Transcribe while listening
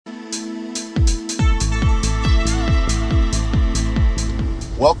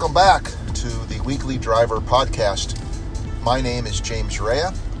Welcome back to the Weekly Driver Podcast. My name is James Rea.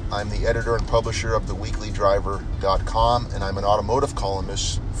 I'm the editor and publisher of theweeklydriver.com, and I'm an automotive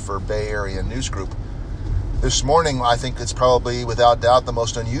columnist for Bay Area News Group. This morning, I think it's probably, without doubt, the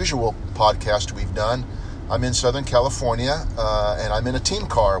most unusual podcast we've done. I'm in Southern California, and I'm in a team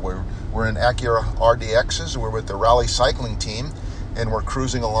car. We're in Acura RDXs. We're with the Rally Cycling team, and we're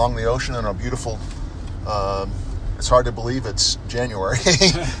cruising along the ocean on a beautiful, it's hard to believe it's January,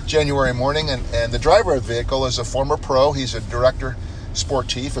 January morning. And the driver of the vehicle is a former pro. He's a director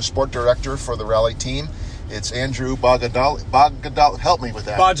sportif, a sport director for the Rally team. It's Andrew Bogadali. Help me with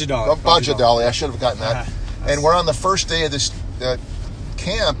that. Bogadali. I should have gotten that. And we're on the first day of this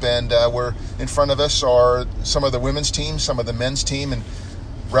camp, and we're in front of us are some of the women's team, some of the men's team, and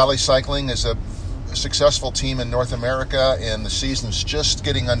Rally Cycling is a successful team in North America, and the season's just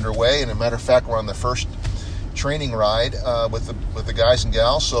getting underway. And as a matter of fact, we're on the first training ride with the guys and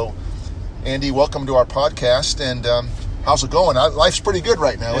gals. So, Andy, welcome to our podcast. And how's it going? Life's pretty good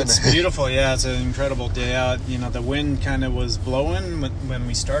right now, isn't it? It's beautiful. Yeah, it's an incredible day out. You know, the wind kind of was blowing when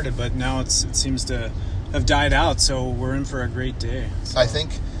we started, but now it seems to have died out. So we're in for a great day. So. I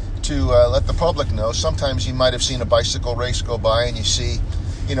think to let the public know, sometimes you might have seen a bicycle race go by and you see,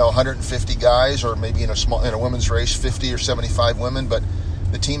 150 guys, or maybe in a women's race, 50 or 75 women, but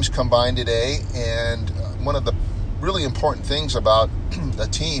the teams combined today. And one of the really important things about a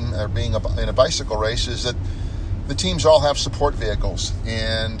team or being in a bicycle race is that the teams all have support vehicles,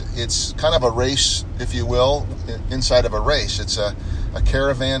 and it's kind of a race, if you will, inside of a race. It's a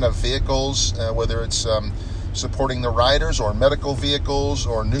caravan of vehicles, whether it's supporting the riders or medical vehicles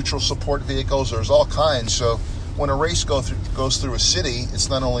or neutral support vehicles. There's all kinds. So when a race goes through a city, it's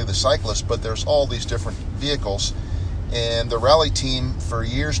not only the cyclists, but there's all these different vehicles. And the Rally team for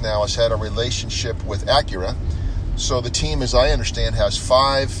years now has had a relationship with Acura. So the team, as I understand, has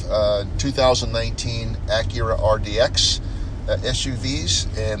 5 2019 Acura RDX SUVs,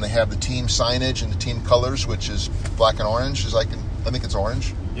 and they have the team signage and the team colors, which is black and orange. I think it's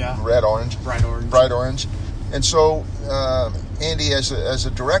orange. Yeah. Red, orange. Bright orange. And so, Andy, as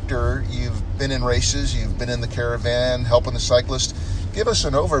a director, you've been in races, you've been in the caravan, helping the cyclist. Give us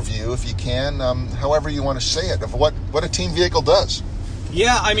an overview, if you can, however you want to say it, of what a team vehicle does.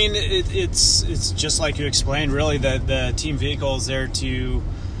 Yeah, I mean, it's just like you explained, really, that the team vehicle is there to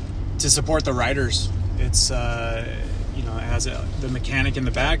support the riders. It's, it has the mechanic in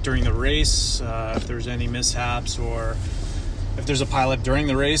the back during the race. If there's any mishaps or if there's a pileup during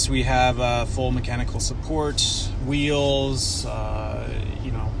the race, we have full mechanical support, wheels,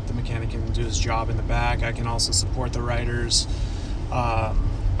 the mechanic can do his job in the back. I can also support the riders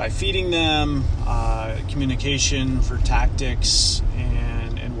by feeding them, communication for tactics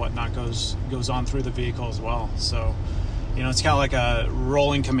and whatnot goes on through the vehicle as well. So, it's kind of like a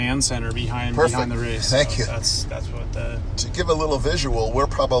rolling command center behind the race. Thank you. That's what to give a little visual, we're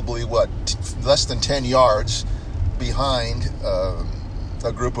probably less than 10 yards behind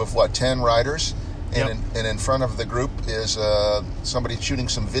a group of 10 riders, and yep. and in front of the group is somebody shooting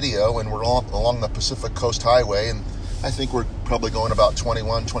some video, and we're along the Pacific Coast Highway, and I think we're probably going about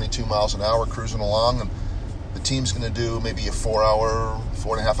 21, 22 miles an hour cruising along, and the team's going to do maybe a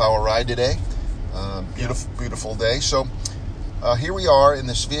 4.5 hour ride today. Beautiful day. So here we are in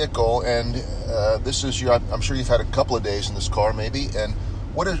this vehicle, and this is I'm sure you've had a couple of days in this car, maybe. And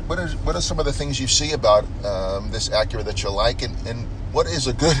what are some of the things you see about this Acura that you like, and what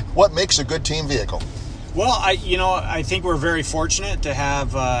makes a good team vehicle? Well, I think we're very fortunate to have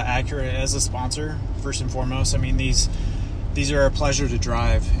Acura as a sponsor, first and foremost. I mean, these are a pleasure to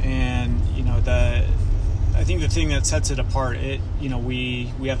drive, and I think the thing that sets it apart,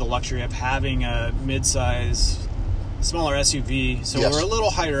 we have the luxury of having a mid-size, smaller SUV, so yes. We're a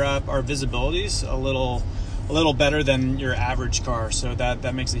little higher up. Our visibility's a little better than your average car, so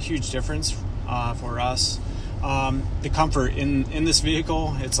that makes a huge difference for us. The comfort in this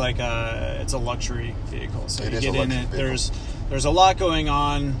vehicle, it's a luxury vehicle. So you get in it, there's a lot going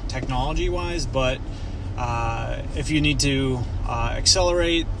on technology-wise, but if you need to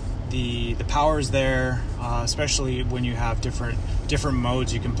accelerate, the power is there, especially when you have different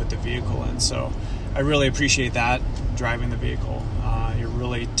modes you can put the vehicle in. So I really appreciate that, driving the vehicle. You're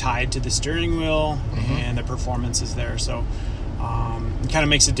really tied to the steering wheel, mm-hmm. and the performance is there. So it kind of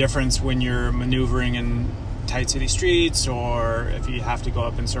makes a difference when you're maneuvering in tight city streets, or if you have to go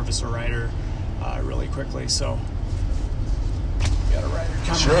up and service a rider really quickly. So you got a rider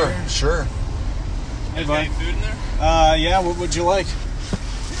coming. Sure. Hey, bud. Any food in there? Yeah, what would you like?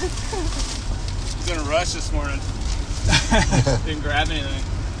 He's in a rush this morning. Didn't grab anything.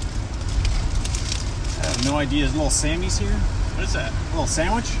 I have no idea. Is little Sammy's here? What is that? A little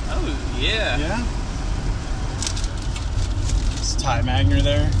sandwich? Oh, yeah. Yeah. It's Ty Magner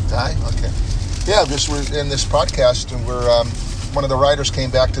there. Ty? Okay. Yeah, we're in this podcast, and one of the riders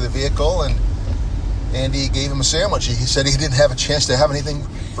came back to the vehicle, and Andy gave him a sandwich. He said he didn't have a chance to have anything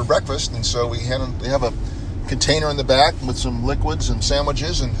for breakfast, and so we have a container in the back with some liquids and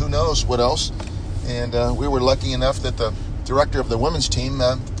sandwiches and who knows what else. And we were lucky enough that the director of the women's team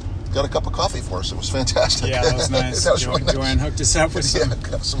got a cup of coffee for us. It was fantastic. Yeah, that was nice. That was really nice. Joanne hooked us up with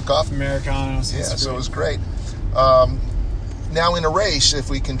some coffee. Americanos. Yeah, so it was great. Now in a race, if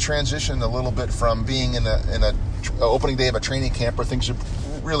we can transition a little bit from being in a opening day of a training camp where things are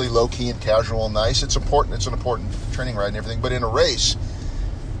really low-key and casual and nice, it's important. It's an important training ride and everything. But in a race,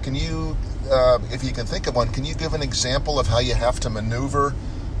 can you, if you can think of one, can you give an example of how you have to maneuver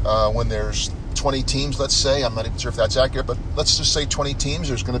when there's 20 teams, let's say? I'm not even sure if that's accurate, but let's just say 20 teams.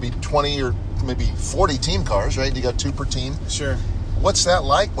 There's going to be 20 or maybe 40 team cars, right? You got 2 per team. Sure. What's that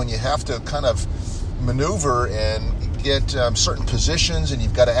like when you have to kind of maneuver and get certain positions, and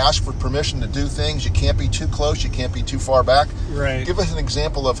you've got to ask for permission to do things? You can't be too close. You can't be too far back. Right. Give us an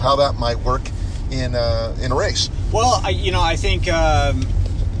example of how that might work in a race. Well, I think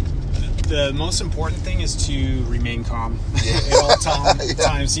the most important thing is to remain calm at all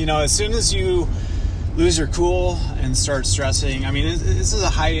times. As soon as you lose your cool and start stressing, I mean, this is a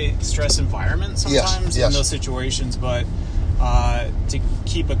high stress environment sometimes in those situations, but to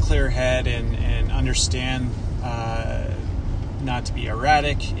keep a clear head and understand not to be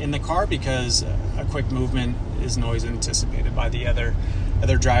erratic in the car, because a quick movement isn't always anticipated by the other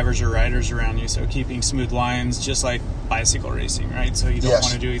drivers or riders around you. So keeping smooth lines, just like bicycle racing, right? So you don't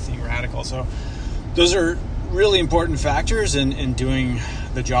want to do anything radical. So those are really important factors in doing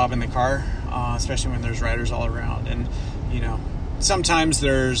the job in the car, especially when there's riders all around. And sometimes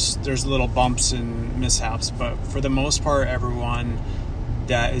there's little bumps and mishaps, but for the most part, everyone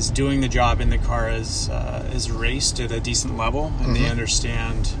that is doing the job in the car is raced at a decent level, and they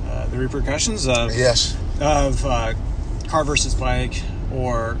understand the repercussions of car versus bike,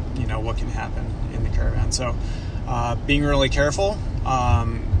 or what can happen in the caravan. So being really careful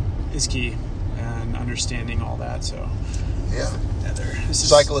is key, and understanding all that. So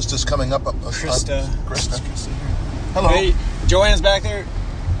cyclist is coming up. Krista. Hello. Hey, Joanne's back there.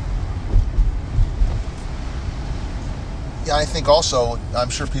 Yeah, I think also, I'm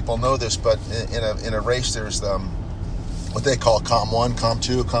sure people know this, but in a race, there's what they call COM 1, COM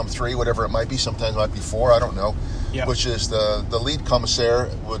 2, COM 3, whatever it might be. Sometimes it might be 4, I don't know. Yep. Which is the lead commissaire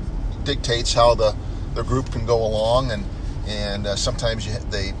dictates how the group can go along, and sometimes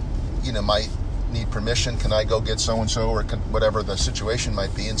they might need permission. Can I go get so-and-so, or whatever the situation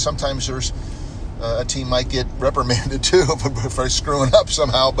might be. And sometimes there's a team might get reprimanded too for screwing up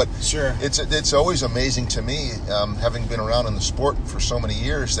somehow. But sure, it's always amazing to me, having been around in the sport for so many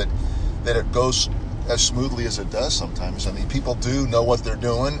years, that it goes as smoothly as it does sometimes. I mean, people do know what they're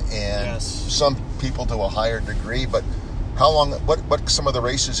doing, and some people to a higher degree. But how long? What some of the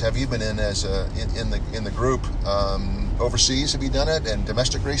races have you been in as in the group? Overseas, have you done it? And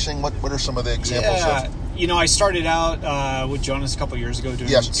domestic racing? What are some of the examples of? I started out with Jonas a couple years ago doing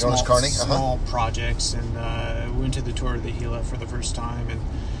small projects, and went to the Tour of the Gila for the first time, and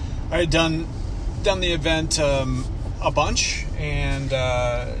I had done the event a bunch, and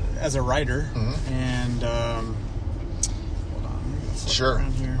as a rider, and hold on, sure,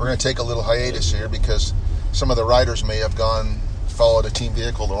 we're going to take a little hiatus here because some of the riders may have followed a team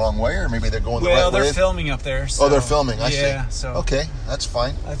vehicle the wrong way, or maybe they're going the right way. Well, they're filming up there. So, they're filming. I see. Yeah, so okay, that's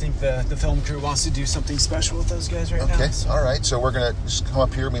fine. I think the film crew wants to do something special with those guys right now. Okay, all right. So we're going to just come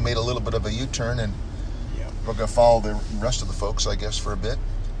up here. We made a little bit of a U-turn, and we're going to follow the rest of the folks, I guess, for a bit.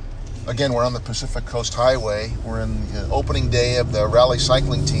 Again, we're on the Pacific Coast Highway. We're in the opening day of the Rally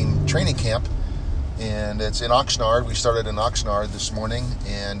Cycling Team training camp, and it's in Oxnard. We started in Oxnard this morning,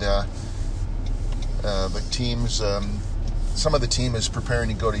 and the teams. Some of the team is preparing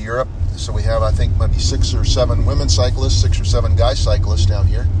to go to Europe, so we have, I think, maybe 6 or 7 women cyclists, 6 or 7 guy cyclists down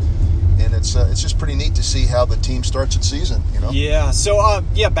here, and it's just pretty neat to see how the team starts its season. Yeah. So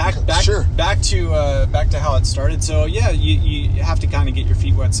back to how it started. So you have to kind of get your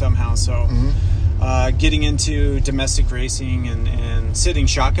feet wet somehow. So getting into domestic racing and sitting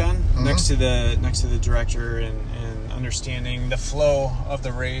shotgun next to the director and understanding the flow of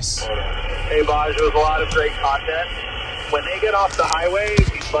the race. Hey, Baj, it was a lot of great content. When they get off the highway,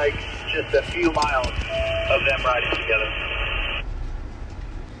 it's like just a few miles of them riding together.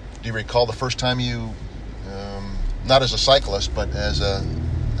 Do you recall the first time you, not as a cyclist, but as a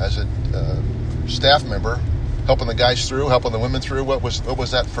staff member, helping the guys through, helping the women through? What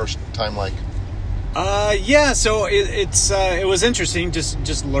was that first time like? Yeah, so it was interesting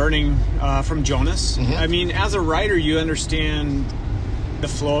just learning from Jonas. Mm-hmm. I mean, as a rider, you understand the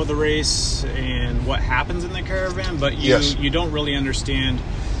flow of the race and what happens in the caravan, but you don't really understand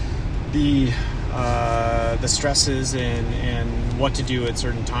the stresses and what to do at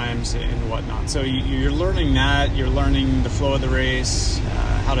certain times and whatnot. So you're learning that. You're learning the flow of the race,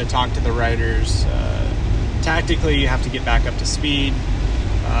 how to talk to the riders. Tactically, you have to get back up to speed.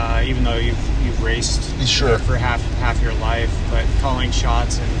 Even though you've raced for half your life, but calling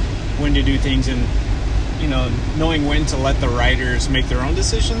shots and when to do things and knowing when to let the riders make their own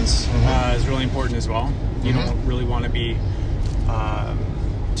decisions is really important as well. You don't really want to be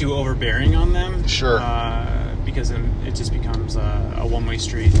too overbearing on them, because then it just becomes a one-way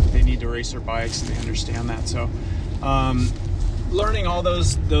street. They need to race their bikes and they understand that. So learning all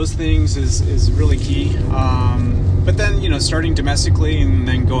those things is really key. But then, starting domestically and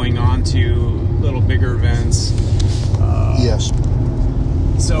then going on to little bigger events. Yes.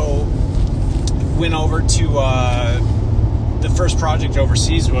 So, went over to the first project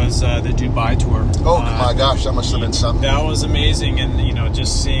overseas was the Dubai tour. Oh my gosh, that must have been something. That was amazing, and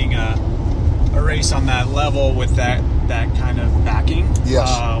just seeing a race on that level with that kind of backing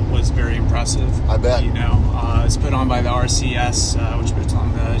was very impressive. I bet. It's put on by the RCS, which puts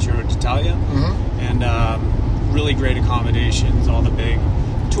on the Giro d'Italia, and really great accommodations. All the big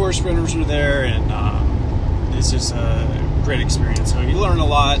tour sprinters were there, and it's just a great experience. So you learn a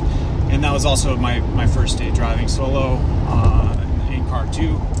lot, and that was also my first day driving solo in car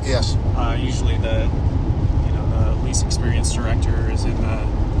 2. Yes. Usually the least experienced director is in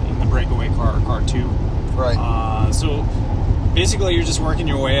the breakaway car 2. Right. So basically, you're just working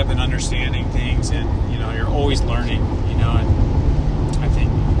your way up and understanding things, and you're always learning. And I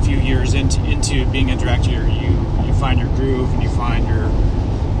think a few years into being a director, you find your groove and you find your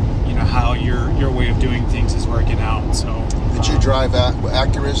how your way of doing things is working out. So did you drive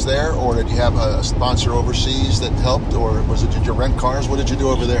Acuras there, or did you have a sponsor overseas that helped, or did you rent cars? What did you do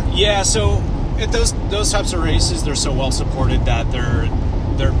over there? Yeah, so at those types of races, they're so well supported that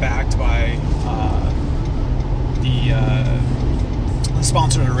they're backed by the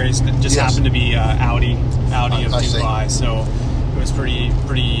sponsor of the race, and it just happened to be Audi of Dubai. So it was pretty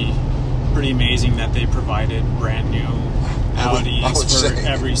amazing that they provided brand new Audis for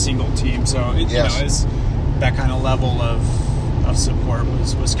every single team. So it's that kind of level of support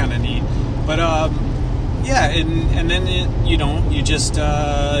was kind of neat. But and then you just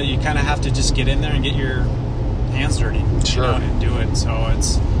you kind of have to just get in there and get your hands dirty, and do it. So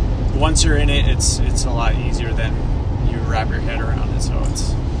it's once you're in it, it's a lot easier than you wrap your head around it. So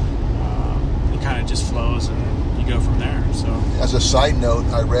it kind of just flows and you go from there. So as a side note,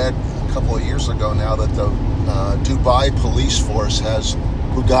 I read a couple of years ago now that the Dubai police force has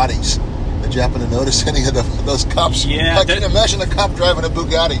Bugattis. Did you happen to notice any of those cops? Yeah, I can imagine a cop driving a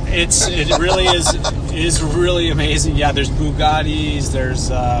Bugatti. It really is really amazing. Yeah, there's Bugattis. There's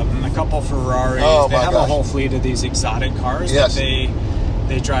a couple Ferraris. They have a whole fleet of these exotic cars that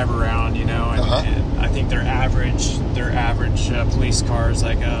they drive around. And I think their average police car is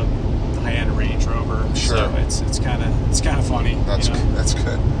like a high-end Range Rover. Sure. So it's kind of funny. That's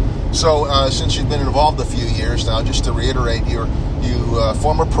good. So since you've been involved a few years now, just to reiterate, you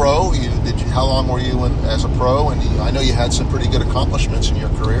former pro. How long were you as a pro? And I know you had some pretty good accomplishments in your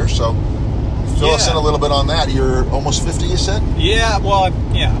career. So fill us in a little bit on that. You're almost 50, you said? Yeah. Well,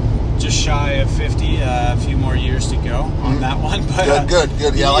 just shy of 50. A few more years to go on that one. But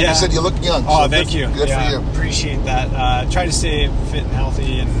good. Yeah, like I said, you look young. Oh, so thank you. Good for you. Appreciate that. Try to stay fit and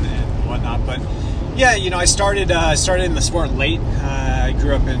healthy and whatnot. But yeah, I started in the sport late. I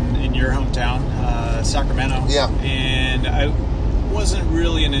grew up in your hometown, Sacramento. Yeah. And I wasn't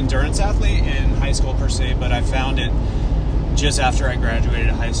really an endurance athlete in high school per se, but I found it just after I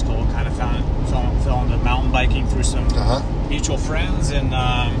graduated high school. Kind of fell into mountain biking through some mutual friends, and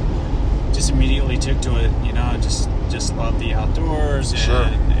just immediately took to it. Just loved the outdoors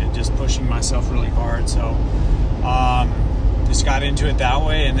and just pushing myself really hard. So just got into it that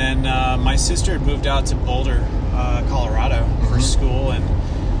way, and then my sister had moved out to Boulder, Colorado for school, and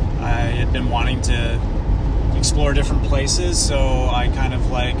I had been wanting to explore different places, so I kind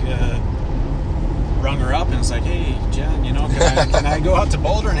of rung her up and was like, "Hey, Jen, can I go out to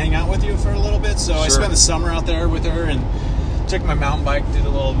Boulder and hang out with you for a little bit?" So I spent the summer out there with her and took my mountain bike, did a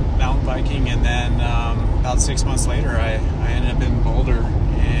little mountain biking, and then about 6 months later, I ended up in Boulder,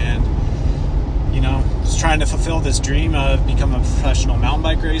 and was trying to fulfill this dream of becoming a professional mountain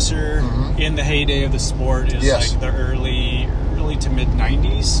bike racer in the heyday of the sport. It was like the early to mid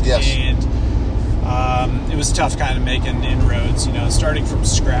 90s, yes. and it was tough kind of making inroads, starting from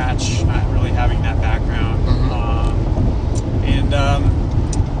scratch, not really having that background.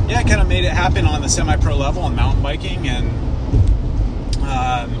 I kind of made it happen on the semi-pro level in mountain biking, and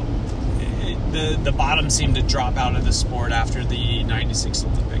the bottom seemed to drop out of the sport after the 96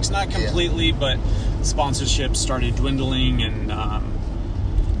 Olympics. Not completely, but sponsorships started dwindling, and I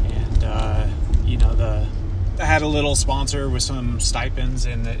had a little sponsor with some stipends,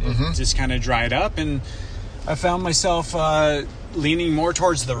 and it just kind of dried up, and I found myself leaning more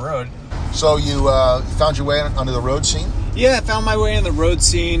towards the road. So you found your way onto the road scene? Yeah, I found my way in the road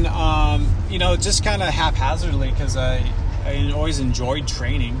scene, just kind of haphazardly, because I always enjoyed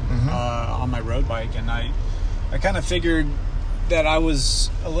training on my road bike, and I kind of figured that I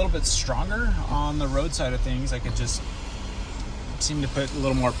was a little bit stronger on the road side of things. I could just seem to put a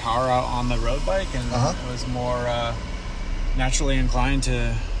little more power out on the road bike, and I was more naturally inclined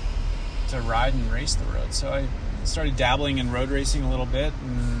to ride and race the road. So I started dabbling in road racing a little bit,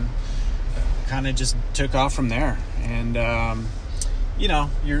 and kind of just took off from there. And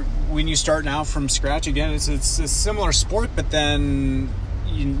when you start now from scratch again, it's a similar sport, but then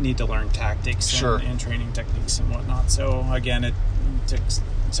you need to learn tactics and training techniques and whatnot. So again, it took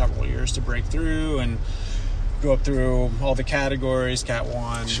several years to break through and go up through all the categories, Cat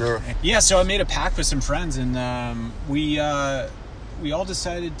 1. Sure. Yeah, so I made a pact with some friends, and we all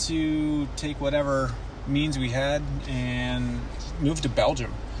decided to take whatever means we had and move to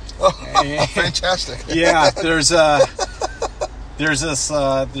Belgium. Oh, fantastic. Yeah, there's this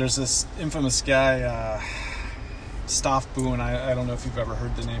infamous guy, Staff Boone. I don't know if you've ever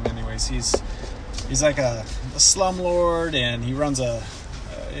heard the name. Anyways, he's like a slumlord, and he runs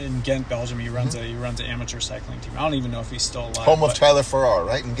in Ghent, Belgium. He runs an amateur cycling team. I don't even know if he's still alive. Home of Tyler Farrar,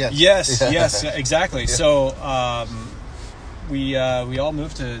 right, in Ghent. Yes, exactly. Yeah. So we all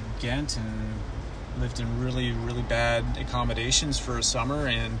moved to Ghent and lived in really, really bad accommodations for a summer,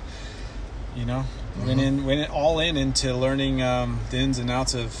 and went all into learning the ins and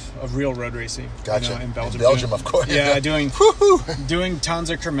outs of real road racing. Gotcha. In Belgium. Of course. Yeah, doing tons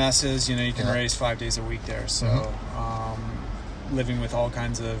of kermesses. You can race 5 days a week there. So living with all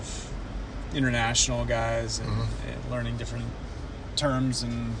kinds of international guys and learning different terms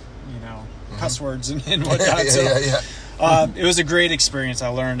and cuss words and whatnot. It was a great experience. I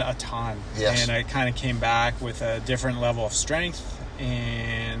learned a ton. Yes. And I kind of came back with a different level of strength,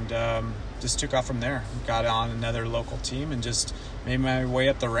 and just took off from there. Got on another local team and just made my way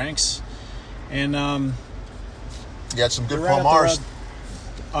up the ranks. And you had some good Palmars.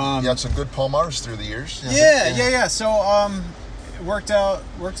 You had some good Palmars through the years. Yeah. So it worked out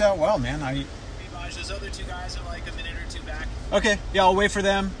well, man. Those other two guys are like a minute or two back. Okay. Yeah, I'll wait for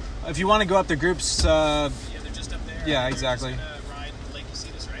them. If you want to go up the groups. They're just up there. Yeah, exactly. Just gonna ride Lake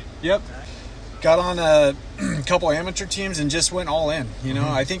Casitas, right? Yep. Got on a couple amateur teams and just went all in.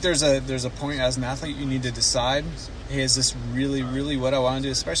 I think there's a point as an athlete you need to decide, hey, is this really, really what I want to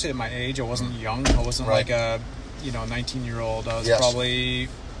do? Especially at my age, I wasn't young. I wasn't like a 19-year-old. I was probably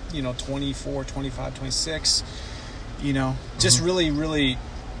 24, 25, 26. Just really, really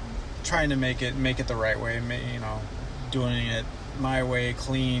trying to make it the right way. Doing it my way,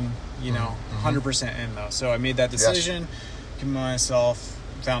 clean. 100% in though. So I made that decision. Committed myself.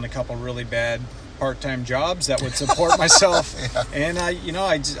 Found a couple really bad part-time jobs that would support myself, and I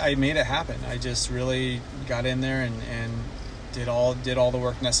made it happen. I just really got in there and did all the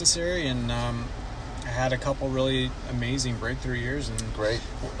work necessary, and I had a couple really amazing breakthrough years. And great.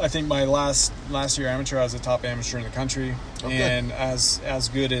 I think my last year amateur, I was the top amateur in the country, and as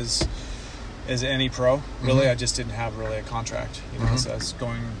good as any pro. Really, I just didn't have really a contract. So I was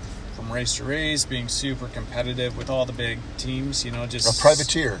going from race to race, being super competitive with all the big teams, just a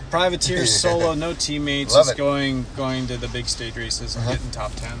privateer solo, no teammates. Love just it. going to the big stage races and getting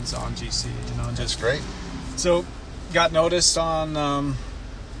top 10s on GC, That's great. So got noticed on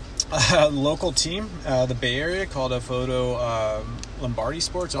a local team, the Bay Area, called a photo Lombardi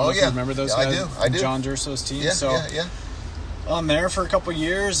Sports. I don't know if you remember those guys. I do. John Durso's team. Yeah. On there for a couple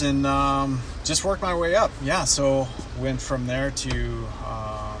years, and just worked my way up. Yeah, so went from there to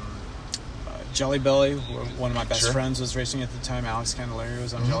Jelly Belly. One of my best friends was racing at the time. Alex Candelario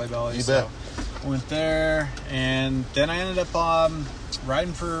was on Jelly Belly. You bet. Went there, and then I ended up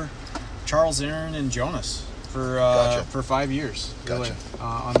riding for Charles Aaron and Jonas for 5 years. Really,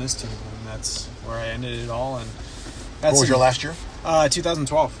 on this team, and that's where I ended it all. And what was your last year?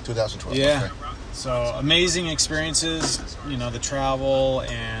 2012. 2012. Yeah. Okay. So amazing experiences, the travel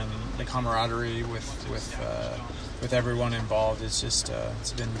and the camaraderie with everyone involved. It's just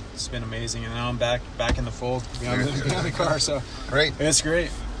it's been amazing, and now I'm back in the fold behind the car. So great. It's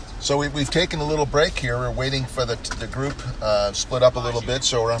great. So we've taken a little break here. We're waiting for the group split up a little bit.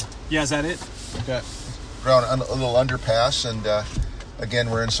 So we're on, Yeah, is that it? Okay. we're on a little underpass, and again,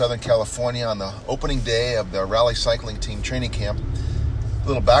 we're in Southern California on the opening day of the Rally Cycling Team training camp. A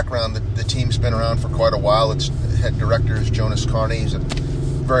little background: the team's been around for quite a while. Its head director is Jonas Carney. He's a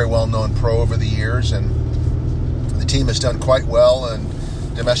very well-known pro over the years, and the team has done quite well in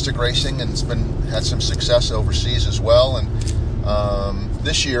domestic racing, and it's had some success overseas as well. And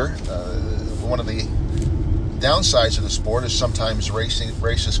this year, one of the downsides of the sport is sometimes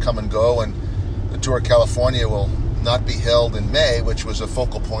races come and go, and the Tour of California will not be held in May, which was a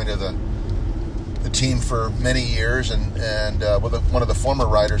focal point of the team for many years. And with one of the former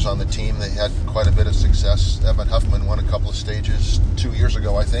riders on the team, they had quite a bit of success. Evan Huffman won a couple of stages 2 years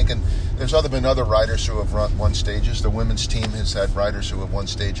ago, I think, and there's been other riders who have won stages. The women's team has had riders who have won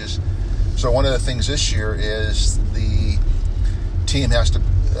stages. So one of the things this year is the team has to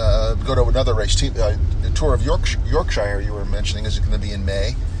go to another race. The Tour of Yorkshire you were mentioning is going to be in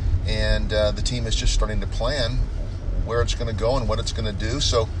May, and the team is just starting to plan where it's going to go and what it's going to do.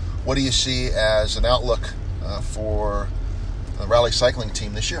 So what do you see as an outlook for the Rally Cycling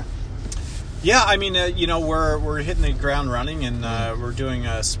Team this year? Yeah, I mean, we're hitting the ground running, and we're doing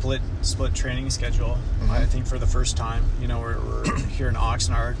a split training schedule. Mm-hmm. I think for the first time. We're here in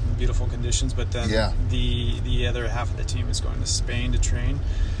Oxnard, in beautiful conditions, but then the other half of the team is going to Spain to train,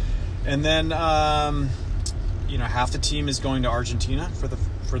 and then half the team is going to Argentina for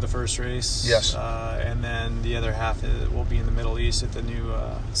the first race. Yes. And then the other half will be in the Middle East at the new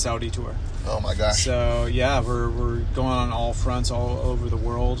Saudi tour. Oh my gosh. So yeah, we're going on all fronts all over the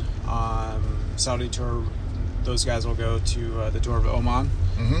world. Saudi tour, those guys will go to the Tour of Oman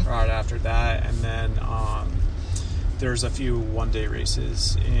right after that, and then there's a few one-day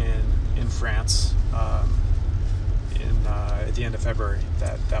races in France at the end of February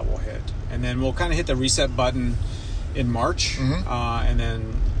that will hit, and then we'll kind of hit the reset button in March, and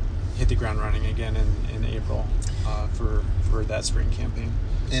then hit the ground running again in April for that spring campaign.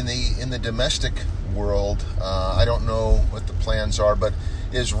 In the domestic world, I don't know what the plans are, but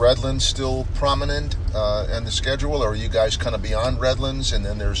is Redlands still prominent in the schedule, or are you guys kind of beyond Redlands? And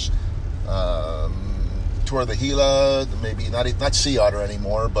then there's Tour of the Gila, maybe not Sea Otter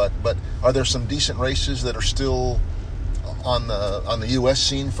anymore, but are there some decent races that are still on the U.S.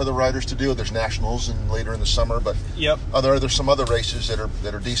 scene for the riders to do? There's nationals and later in the summer, but yep. Are there some other races that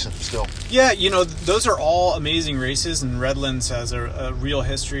are decent still? Yeah, those are all amazing races, and Redlands has a real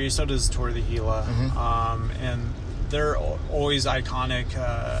history. So does Tour of the Gila, and they're always iconic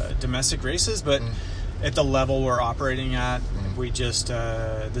domestic races. But at the level we're operating at, we just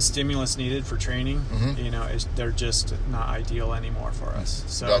the stimulus needed for training, they're just not ideal anymore for us.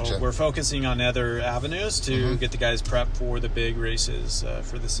 So Gotcha. We're focusing on other avenues to get the guys prepped for the big races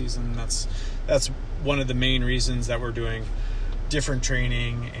for the season. That's one of the main reasons that we're doing different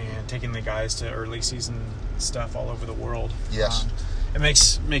training and taking the guys to early season stuff all over the world. Yes. It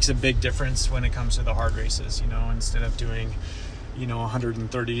makes a big difference when it comes to the hard races. Instead of doing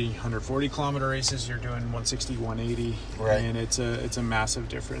 130, 140 kilometer races, you're doing 160, 180, right. And it's a massive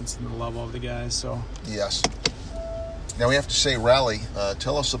difference in the level of the guys. So yes. Now we have to say, Rally,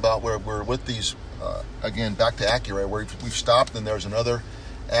 tell us about where we're with these. Again, back to Acura, where we've stopped, and there's another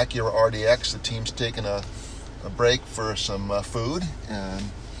Acura RDX. The team's taken a break for some food,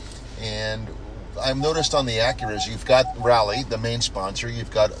 and I've noticed on the Acuras, you've got Rally, the main sponsor. You've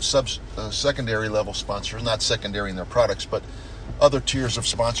got secondary level sponsors, not secondary in their products, but other tiers of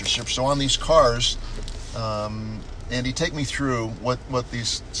sponsorship. So on these cars, Andy, take me through what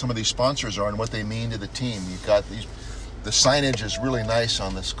some of these sponsors are and what they mean to the team. You've got the signage is really nice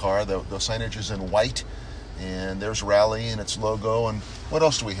on this car. The signage is in white, and there's Rally and its logo. And what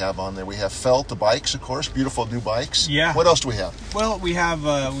else do we have on there? We have Felt, the bikes, of course, beautiful new bikes. Yeah. What else do we have? Well, we have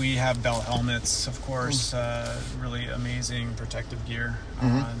Bell helmets, of course, really amazing protective gear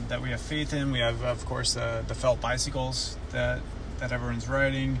that we have faith in. We have, of course, the Felt bicycles that everyone's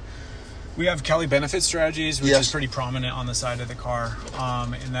riding. We have Kelly Benefit Strategies, which is pretty prominent on the side of the car.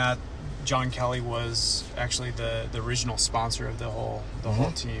 In that, John Kelly was actually the original sponsor of the whole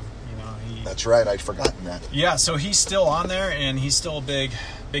team. That's right, I'd forgotten that. Yeah, so he's still on there, and he's still a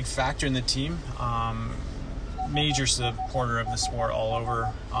big factor in the team. Major supporter of the sport all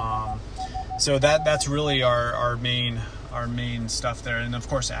over. So that's really our main stuff there. And of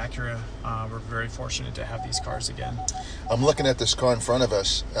course, Acura, we're very fortunate to have these cars again. I'm looking at this car in front of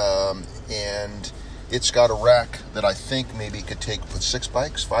us, and it's got a rack that I think maybe could put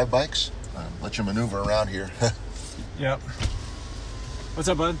 5 bikes. Let you maneuver around here. Yep. What's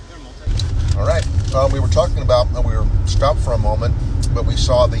up, bud? All right. We were talking about, we were stopped for a moment but we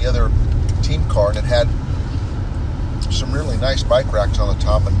saw the other team car, and it had some really nice bike racks on the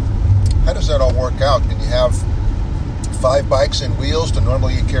top. And how does that all work out? Can you have 5 bikes and wheels? Do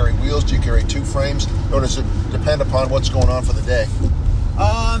normally you carry wheels? Do you carry 2 frames? Or does it depend upon what's going on for the day?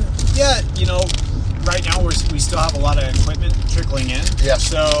 Yeah, right now we still have a lot of equipment trickling in. Yes.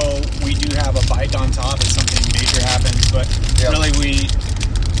 So we do have a bike on top if something major happens, but really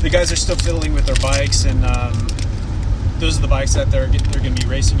the guys are still fiddling with their bikes, and those are the bikes that they're going to be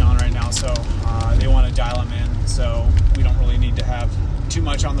racing on right now. So they want to dial them in. So we don't really need to have too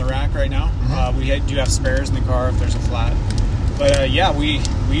much on the rack right now. Mm-hmm. We do have spares in the car if there's a flat. But we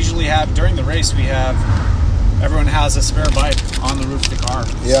usually have, during the race, everyone has a spare bike on the roof of the car.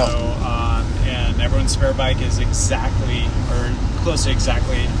 Yeah. So, and everyone's spare bike is exactly or close to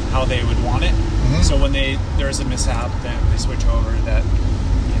exactly how they would want it. Mm-hmm. So when there's a mishap, then they switch over that,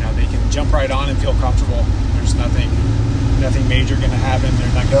 they can jump right on and feel comfortable. There's nothing major going to happen.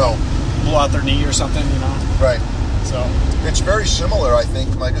 They're not going to blow out their knee or something, Right. So it's very similar, I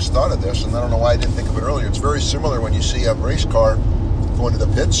think. I just thought of this, and I don't know why I didn't think of it earlier. It's very similar when you see a race car going to the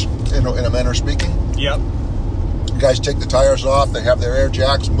pits, in a manner of speaking. Yep. Guys take the tires off, they have their air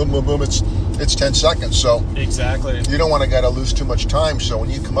jacks, boom, boom, boom, it's 10 seconds. So exactly. You don't want a guy to lose too much time. So when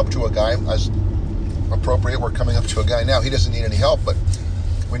you come up to a guy, as appropriate, we're coming up to a guy now, he doesn't need any help, but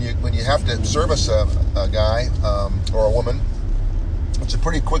when you have to service a guy or a woman, it's a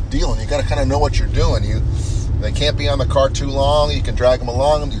pretty quick deal, and you got to kind of know what you're doing. They can't be on the car too long. You can drag them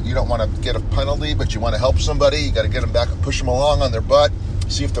along. You don't want to get a penalty, but you want to help somebody. You got to get them back and push them along on their butt,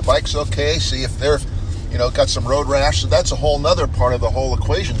 see if the bike's okay, see if they're got some road rash. So that's a whole nother part of the whole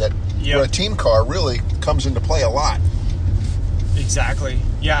equation that where a team car really comes into play a lot. Exactly.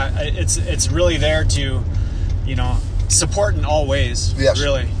 Yeah, it's really there to, support in all ways. Yes.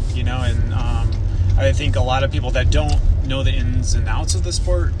 Really, and I think a lot of people that don't know the ins and outs of the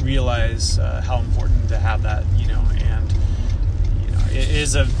sport realize how important to have that, and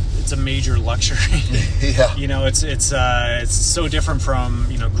it's a major luxury. Yeah. It's so different from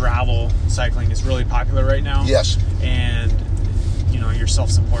gravel cycling is really popular right now. Yes. And you're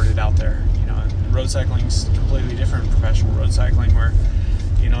self-supported out there. Road cycling is completely different. Professional road cycling, where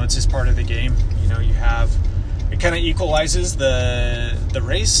it's just part of the game. It kind of equalizes the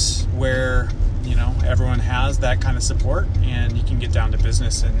race where everyone has that kind of support, and you can get down to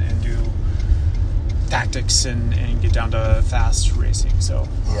business and do tactics and get down to fast racing. So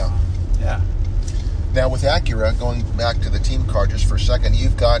yeah. Now with Acura, going back to the team car just for a second,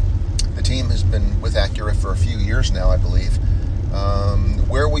 the team has been with Acura for a few years now, I believe.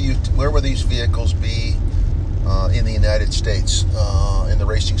 Where will these vehicles be in the United States in the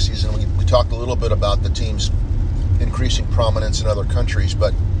racing season? We talked a little bit about the team's increasing prominence in other countries,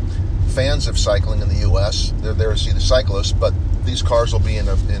 but fans of cycling in the U.S., they're there to see the cyclists, but these cars will be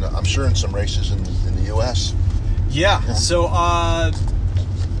I'm sure in some races in the U.S. Yeah. So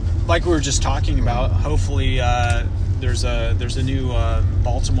like we were just talking about, hopefully there's a new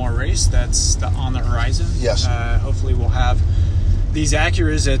Baltimore race that's on the horizon. Yes. Hopefully we'll have these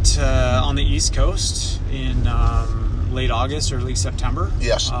Acuras on the East Coast in late August or early September.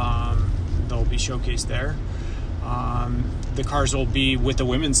 Yes. They'll be showcased there. The cars will be with the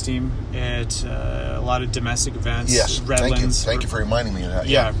women's team at a lot of domestic events. Yes. Redlands. Thank you for reminding me of that.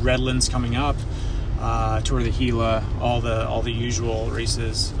 Yeah, Redlands coming up. Tour de Gila, all the usual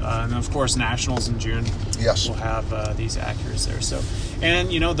races, and then of course nationals in June. Yes, we'll have these Acuras there. So, and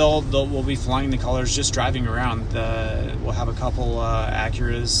we'll be flying the colors, just driving around. We'll have a couple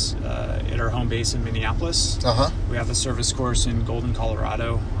Acuras at our home base in Minneapolis. We have a service course in Golden,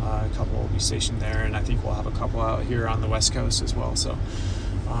 Colorado. A couple will be stationed there, and I think we'll have a couple out here on the West Coast as well. So,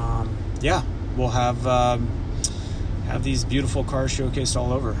 we'll have these beautiful cars showcased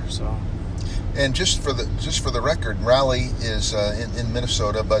all over. So. And just for the record, Rally is in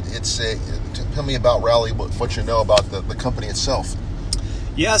Minnesota, but tell me about Rally, what you know about the company itself.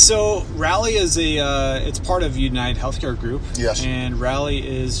 Yeah, so Rally is it's part of United Healthcare Group. Yes. And Rally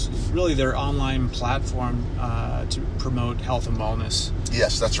is really their online platform to promote health and wellness.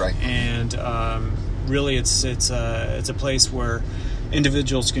 Yes, that's right. And really, it's a place where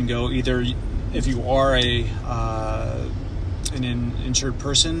individuals can go, either if you are an insured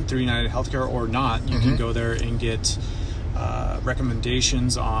person through United Healthcare or not, you can go there and get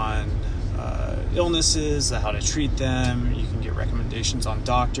recommendations on illnesses, how to treat them. You can get recommendations on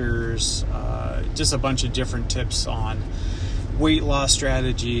doctors, just a bunch of different tips on weight loss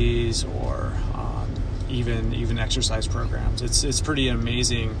strategies, or even exercise programs. It's pretty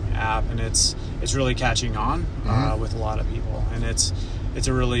amazing app, and it's really catching on with a lot of people, and it's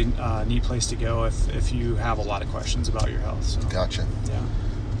a really neat place to go if you have a lot of questions about your health. So, Gotcha. yeah.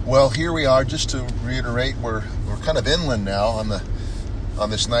 Well, here we are. Just to reiterate, we're kind of inland now on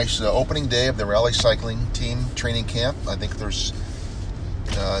this nice opening day of the Rally Cycling Team training camp. I think there's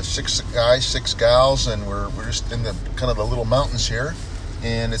 6 guys, 6 gals, and we're just in the kind of the little mountains here.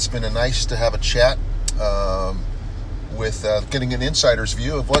 And it's been nice to have a chat with getting an insider's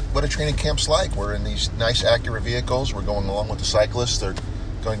view of what a training camp's like. We're in these nice accurate vehicles. We're going along with the cyclists. They're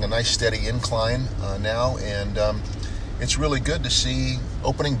going a nice steady incline now, and it's really good to see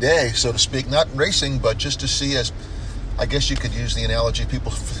opening day, so to speak, not racing, but just to see, as I guess you could use the analogy,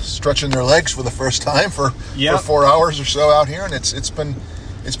 people stretching their legs for the first time for 4 hours or so out here. And it's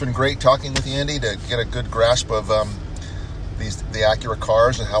been great talking with Andy to get a good grasp of the Acura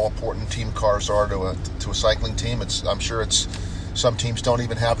cars and how important team cars are to a cycling team. I'm sure some teams don't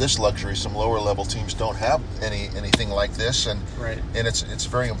even have this luxury. Some lower level teams don't have anything like this, and it's a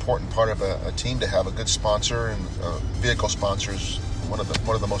very important part of a team to have a good sponsor, and vehicle sponsors one of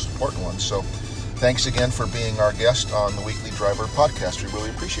the most important ones. So thanks again for being our guest on the Weekly Driver podcast. We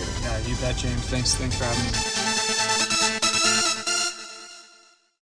really appreciate it. Yeah, you bet, James. Thanks for having me.